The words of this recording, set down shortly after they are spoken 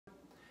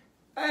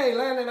Hey,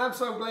 Landon, I'm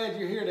so glad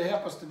you're here to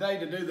help us today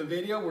to do the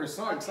video. We're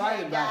so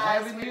excited about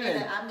having you.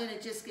 I'm going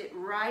to just get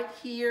right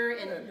here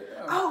and...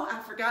 oh, I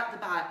forgot the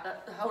Bible.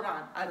 Hold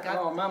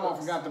on. Mama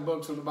forgot the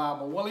books of the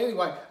Bible. Well,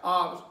 anyway,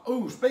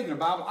 speaking of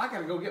Bible, I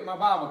got to go get my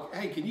Bible.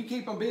 Hey, can you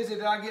keep them busy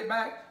till I get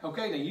back?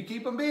 Okay, now you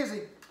keep them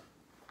busy.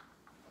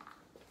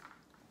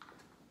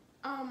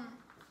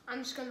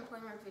 I'm just going to play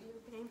my video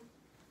game.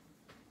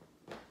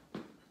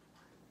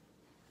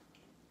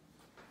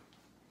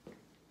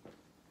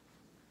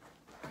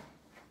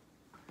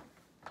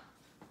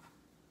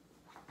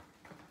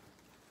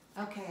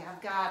 Okay,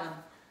 I've got them.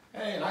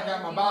 Hey, and I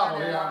got my Bible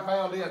here. I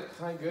found it.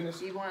 Thank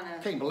goodness. You want to?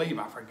 Can't believe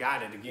I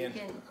forgot it again.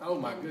 Oh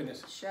my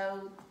goodness.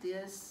 Show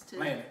this to.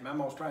 Landon,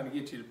 Mama's trying to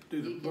get you to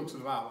do the books of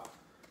the Bible.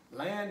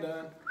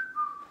 Landon.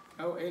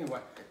 Oh,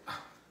 anyway.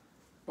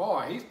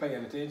 Boy, he's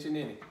paying attention,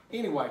 isn't he?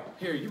 Anyway,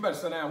 here, you better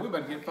sit down. We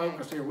better get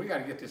focused here. We got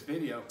to get this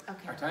video.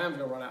 Okay. Our time's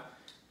going to run out.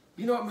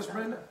 You know what, Miss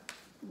Brenda?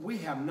 We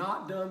have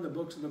not done the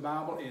books of the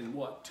Bible in,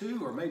 what,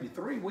 2 or maybe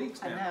 3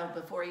 weeks now? I know,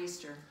 before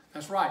Easter.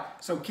 That's right.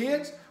 So,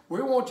 kids,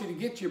 we want you to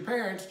get your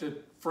parents to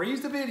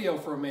freeze the video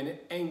for a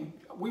minute, and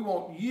we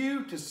want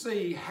you to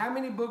see how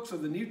many books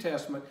of the New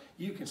Testament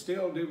you can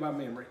still do by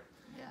memory.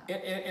 Yeah.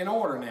 In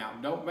order now.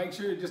 But make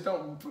sure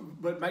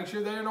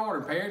they're in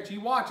order. Parents,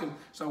 you watch them.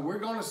 So we're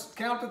going to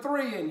count to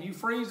 3, and you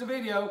freeze the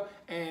video,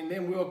 and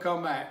then we'll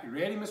come back. You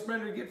ready, Miss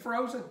Brenda, to get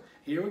frozen?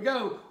 Here we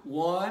go.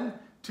 1,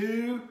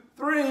 2,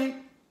 3.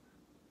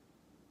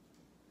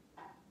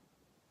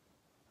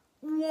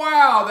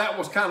 Wow, that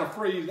was kind of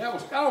freezing. That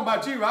was, I don't know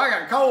about you, but I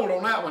got cold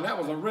on that one. That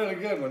was a really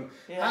good one.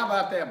 Yeah. How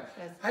about that?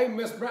 Hey,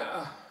 Miss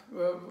Brenda,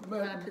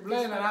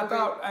 Landon, I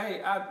thought,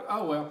 hey,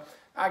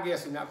 I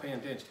guess he's not paying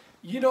attention.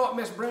 You know what,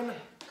 Miss Brenda?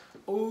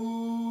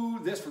 Ooh,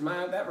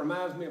 that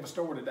reminds me of a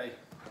story today.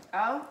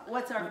 Oh,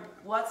 what's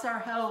our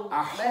whole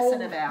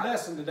lesson about? Our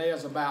lesson today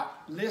is about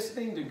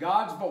listening to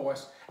God's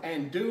voice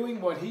and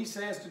doing what He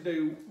says to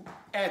do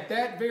at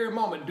that very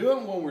moment,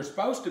 doing when we're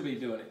supposed to be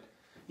doing it.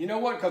 You know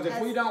what? Because if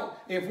we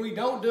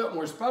don't do it when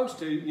we're supposed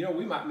to, you know,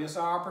 we might miss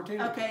our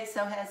opportunity. Okay,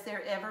 so has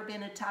there ever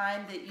been a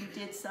time that you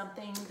did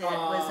something that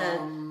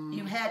was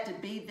you had to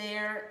be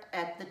there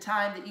at the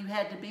time that you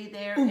had to be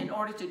there in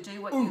order to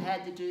do what you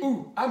had to do?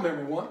 Ooh, I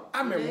remember one.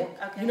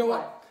 Okay, you know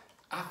what?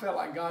 I felt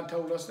like God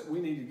told us that we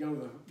needed to go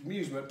to the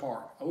amusement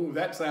park. Oh,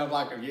 that sounds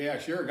like yeah,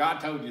 sure, God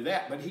told you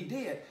that, but He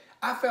did.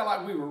 I felt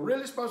like we were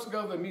really supposed to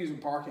go to the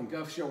amusement park in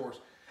Gulf Shores.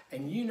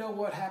 And you know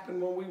what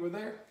happened when we were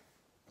there?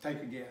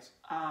 Take a guess.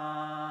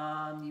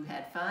 You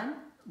had fun?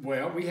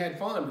 Well, we had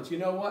fun, but you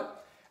know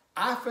what?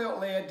 I felt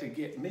led to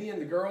get me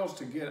and the girls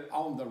to get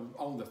on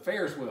the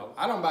Ferris wheel.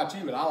 I don't know about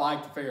you, but I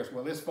like the Ferris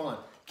wheel. It's fun.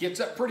 Gets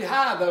up pretty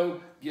high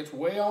though. Gets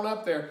way on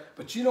up there.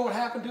 But you know what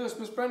happened to us,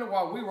 Miss Brenda,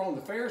 while we were on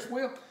the Ferris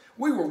wheel?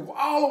 We were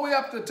all the way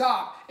up to the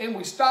top, and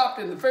we stopped,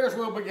 and the Ferris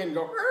wheel began to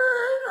go,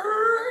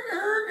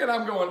 and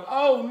I'm going,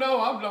 oh no,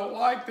 I don't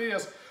like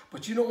this.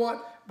 But you know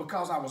what?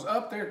 Because I was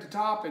up there at the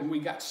top, and we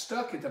got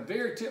stuck at the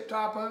very tip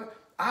top of it,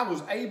 I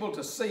was able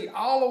to see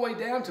all the way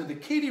down to the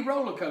kiddie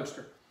roller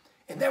coaster.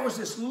 And there was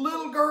this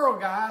little girl,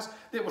 guys,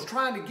 that was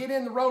trying to get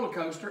in the roller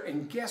coaster,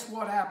 and guess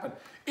what happened?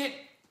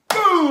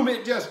 Boom,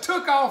 it just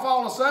took off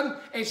all of a sudden,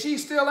 and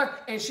she's still there,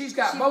 and she's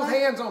got both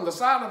hands on the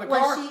side of the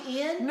car. Was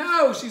she in?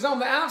 No, she's on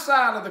the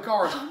outside of the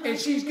car, and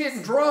she's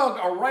getting drugged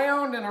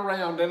around and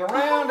around and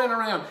around and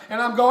around,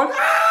 and I'm going,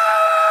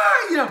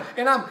 you know,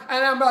 and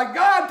I'm like,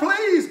 God,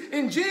 please,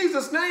 in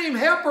Jesus' name,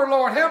 help her,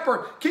 Lord, help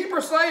her, keep her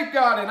safe,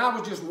 God. And I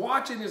was just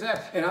watching this,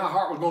 and my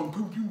heart was going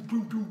boom, boom,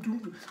 boom, boom,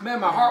 boom. Man,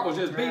 my heart was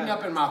just beating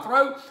up in my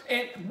throat,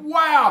 and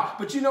wow!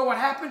 But you know what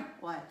happened?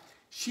 What?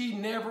 She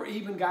never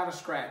even got a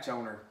scratch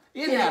on her.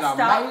 Did it stop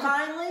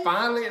finally?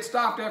 Finally, it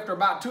stopped after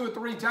about 2 or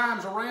 3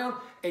 times around.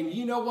 And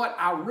you know what?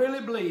 I really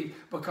believe,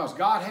 because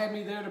God had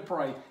me there to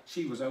pray,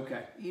 she was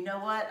okay. You know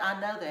what?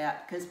 I know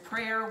that, because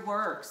prayer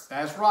works.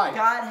 That's right.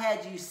 God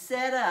had you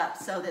set up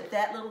so that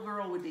that little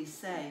girl would be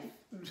safe.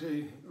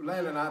 See,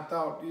 Landon, I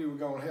thought you were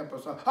going to help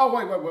us. Oh,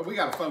 wait. We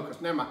got to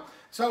focus. Never mind.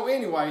 So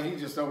anyway,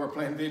 he's just over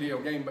playing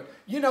video game. But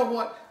you know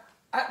what?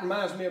 That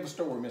reminds me of a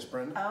story, Miss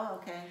Brenda. Oh,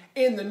 okay.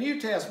 In the New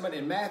Testament,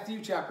 in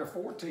Matthew chapter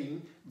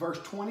 14, verse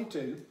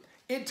 22,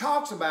 it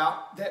talks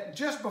about that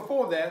just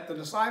before that, the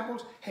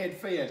disciples had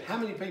fed. How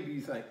many people do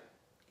you think?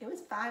 It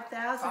was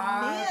 5,000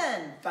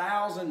 men.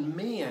 5,000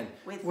 men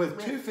with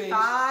 2 fish.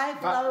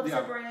 5 loaves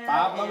of bread.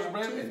 5 loaves of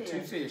bread and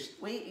 2 fish.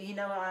 You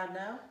know what I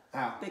know?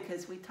 How?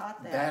 Because we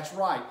taught that. That's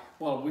right.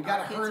 Well, we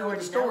got to hurry with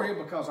the story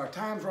here because our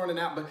time's running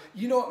out. But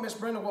you know what, Miss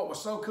Brenda, what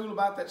was so cool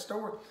about that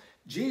story?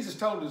 Jesus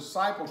told the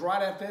disciples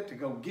right after that to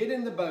go get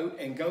in the boat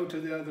and go to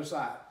the other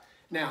side.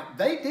 Now,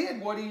 they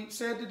did what He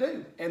said to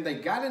do, and they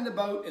got in the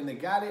boat, and they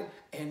got in,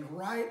 and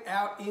right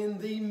out in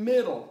the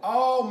middle,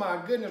 oh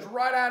my goodness,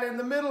 right out in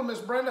the middle, Miss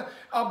Brenda,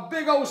 a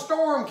big old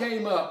storm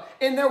came up,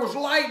 and there was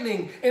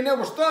lightning, and there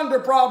was thunder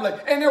probably,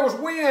 and there was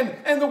wind,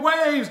 and the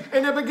waves,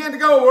 and they began to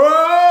go,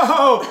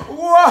 whoa,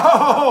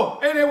 whoa,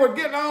 and they were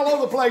getting all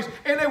over the place,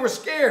 and they were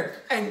scared,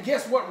 and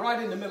guess what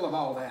right in the middle of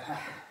all that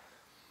happened?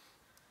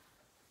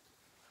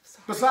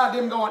 Beside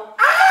them going,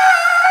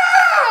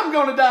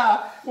 I'm going to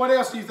die. What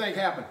else do you think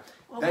happened?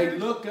 Well, They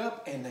looked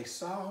up and they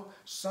saw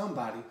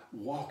somebody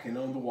walking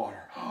on the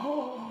water.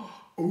 Ooh,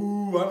 I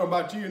don't know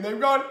about you. And they were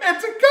going,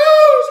 it's a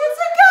ghost! It's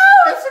a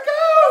ghost! It's a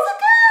ghost! It's a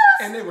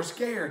ghost! And they were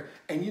scared.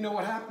 And you know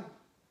what happened?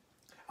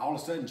 All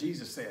of a sudden,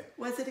 Jesus said,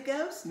 Was it a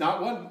ghost?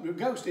 not one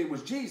ghost, it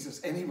was Jesus.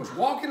 And he was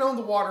walking on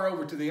the water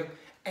over to them.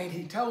 And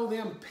he told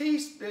them,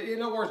 peace,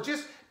 in other words,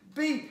 just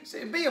be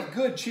of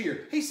good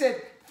cheer. He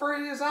said, for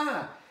it is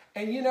I.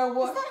 And you know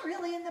what? Is that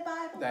really in the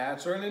Bible?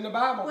 That's really in the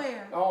Bible.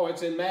 Where? Oh,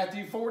 it's in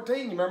Matthew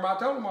 14. You remember I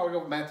told them a while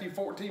ago, Matthew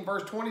 14,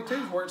 verse 22 is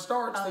where it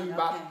starts through okay.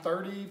 about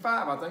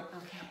 35, I think.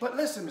 Okay. But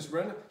listen, Miss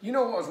Brenda, you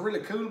know what was really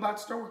cool about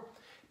the story?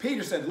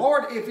 Peter said,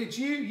 Lord, if it's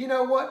you, you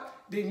know what?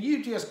 Then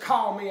you just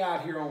call me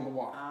out here on the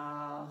water.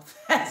 Oh,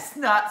 that's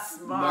not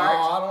No, smart.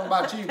 I don't know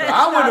about you, but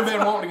I wouldn't have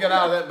been wanting to get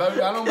out of that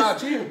boat. I don't know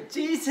about you.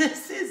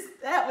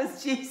 That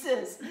was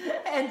Jesus.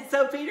 And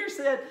so Peter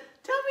said,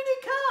 tell me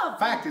to come. In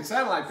fact, it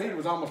sounded like Peter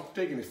was almost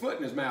sticking his foot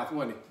in his mouth,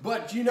 wasn't he?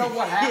 But you know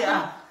what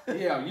happened?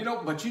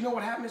 Yeah, but you know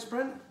what happened, Miss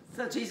Brenda?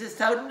 So Jesus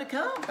told him to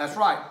come. That's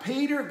right.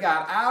 Peter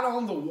got out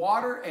on the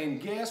water, and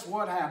guess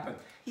what happened?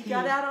 He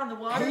got out on the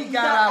water? He He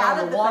got got out out on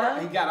of the the water.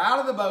 boat? He got out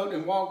of the boat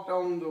and walked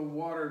on the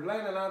water.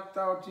 Landon, I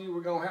thought you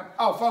were going to have...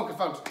 Oh,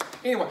 focus.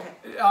 Anyway,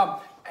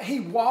 he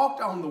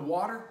walked on the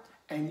water,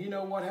 and you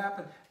know what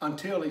happened?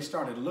 Until he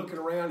started looking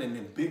around and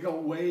then big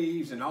old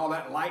waves and all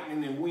that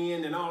lightning and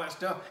wind and all that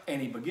stuff,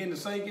 and he began to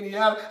sink, and he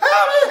yelled, help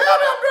me, I'm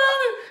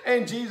drowning!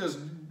 And Jesus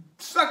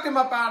sucked him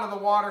up out of the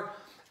water.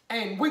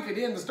 And we could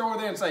end the story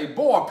there and say,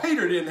 boy,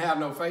 Peter didn't have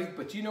no faith.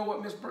 But you know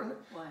what, Miss Brenda?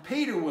 What?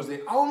 Peter was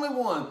the only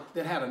one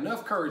that had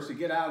enough courage to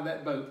get out of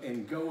that boat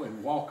and go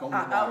and walk on the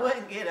water. I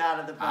wouldn't get out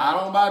of the boat. I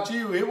don't know about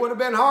you. It would have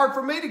been hard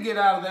for me to get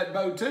out of that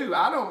boat, too.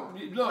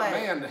 Look, Wait.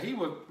 man, they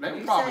were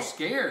You're probably saying-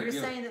 scared. You're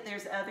you know. saying that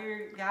there's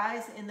other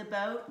guys in the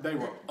boat? There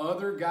were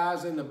other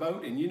guys in the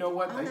boat, and you know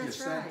what? Oh, They that's just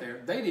sat right.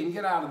 there. They didn't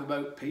get out of the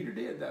boat. Peter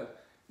did, though.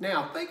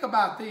 Now, think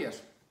about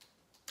this.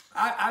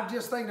 I'm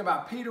just thinking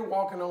about Peter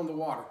walking on the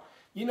water.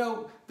 You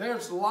know,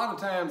 there's a lot of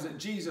times that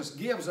Jesus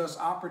gives us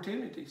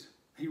opportunities.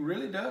 He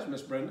really does,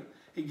 Miss Brenda.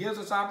 He gives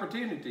us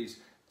opportunities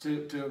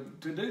to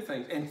do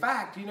things. In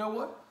fact, you know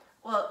what?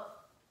 Well,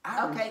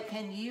 okay,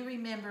 can you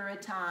remember a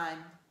time?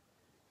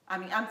 I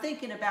mean, I'm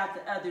thinking about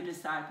the other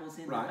disciples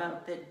in Right. the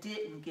boat that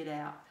didn't get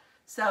out.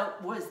 So,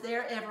 was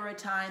there ever a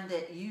time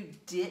that you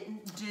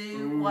didn't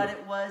do what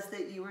it was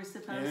that you were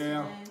supposed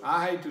Yeah, to do?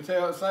 I hate to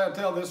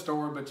tell this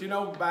story, but you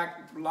know, back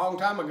a long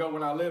time ago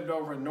when I lived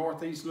over in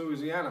Northeast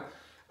Louisiana,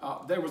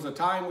 there was a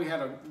time we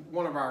had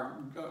one of our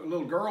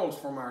little girls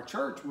from our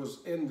church was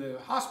in the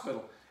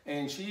hospital,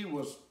 and she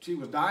was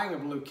dying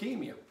of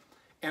leukemia.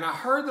 And I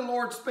heard the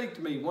Lord speak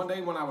to me one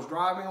day when I was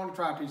driving on the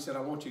tractor. He said, I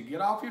want you to get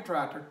off your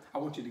tractor. I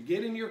want you to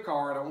get in your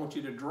car, and I want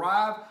you to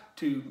drive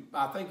to,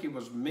 I think it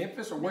was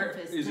Memphis, or where?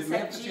 Memphis, Is to it St.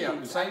 Memphis? Yeah,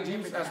 Jude's. St. I remember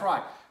Jude's, that's that.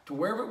 right. To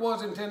wherever it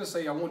was in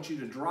Tennessee, I want you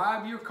to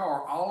drive your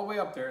car all the way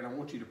up there, and I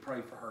want you to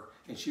pray for her,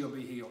 and she'll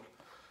be healed.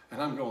 And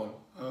I'm going,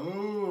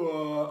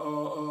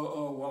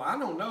 well, I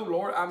don't know,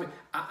 Lord. I mean,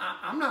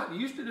 I'm not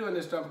used to doing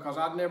this stuff because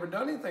I've never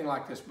done anything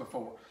like this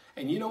before.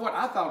 And you know what?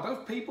 I thought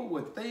those people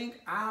would think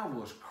I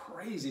was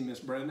crazy, Miss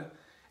Brenda.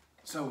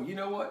 So you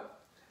know what?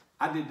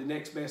 I did the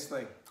next best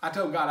thing. I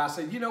told God, I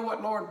said, you know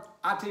what, Lord?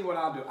 I'll tell you what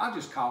I'll do. I'll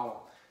just call them.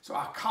 So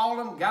I called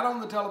him, got on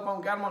the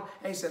telephone, got him on,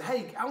 and he said,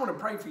 hey, I want to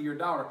pray for your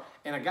daughter.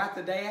 And I got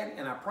the dad,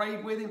 and I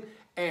prayed with him,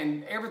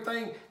 and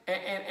everything,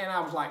 and I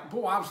was like,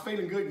 boy, I was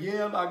feeling good.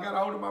 Yeah, I got a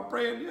hold of my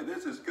prayer. Yeah,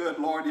 this is good,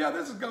 Lord. Yeah,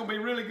 this is going to be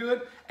really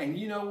good. And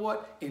you know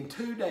what? In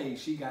 2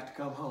 days, she got to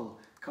come home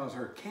because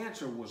her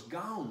cancer was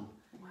gone.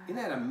 Wow. Isn't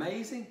that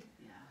amazing?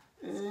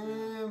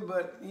 Yeah.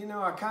 But, you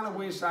know, I kind of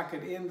wish I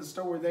could end the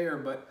story there.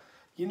 But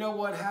you know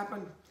what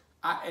happened?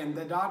 And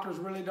the doctors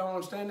really don't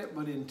understand it,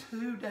 but in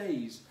 2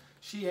 days,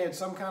 she had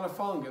some kind of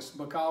fungus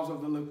because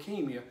of the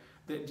leukemia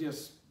that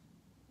just,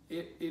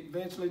 it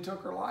eventually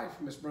took her life,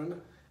 Miss Brenda.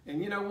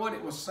 And you know what?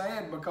 It was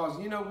sad because,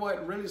 you know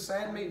what really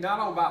saddened me? Not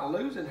only about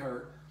losing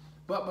her,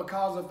 but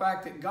because of the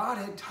fact that God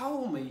had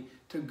told me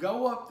to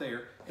go up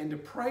there and to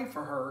pray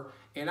for her.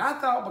 And I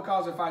thought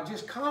because if I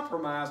just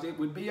compromised, it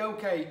would be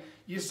okay.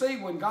 You see,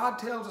 when God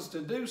tells us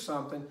to do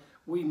something,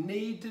 we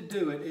need to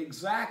do it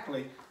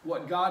exactly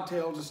what God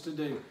tells us to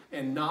do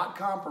and not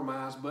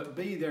compromise, but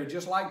be there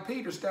just like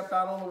Peter stepped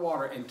out on the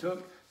water and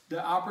took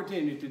the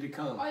opportunity to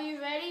come. Are you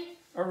ready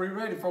Are we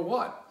ready for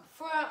what?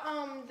 for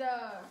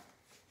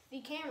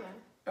the camera?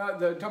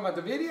 Talking about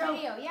the video?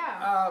 Video,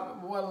 yeah.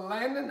 Well,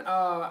 Landon,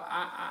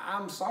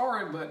 I'm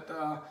sorry, but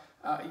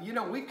you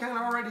know, we kind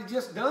of already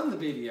just done the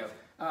video.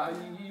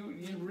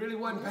 You really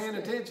wasn't paying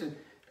attention.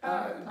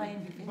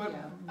 Playing the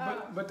video.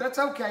 But that's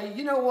okay.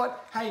 You know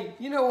what? Hey,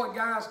 you know what,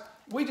 guys?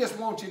 We just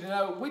want you to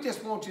know. We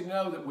just want you to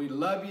know that we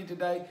love you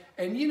today.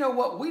 And you know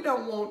what? We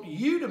don't want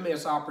you to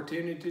miss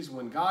opportunities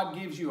when God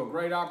gives you a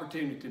great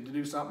opportunity to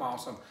do something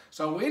awesome.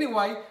 So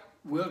anyway,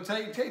 we'll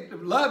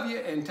love you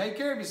and take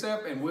care of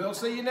yourself, and we'll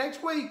see you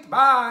next week.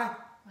 Bye.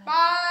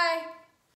 Bye.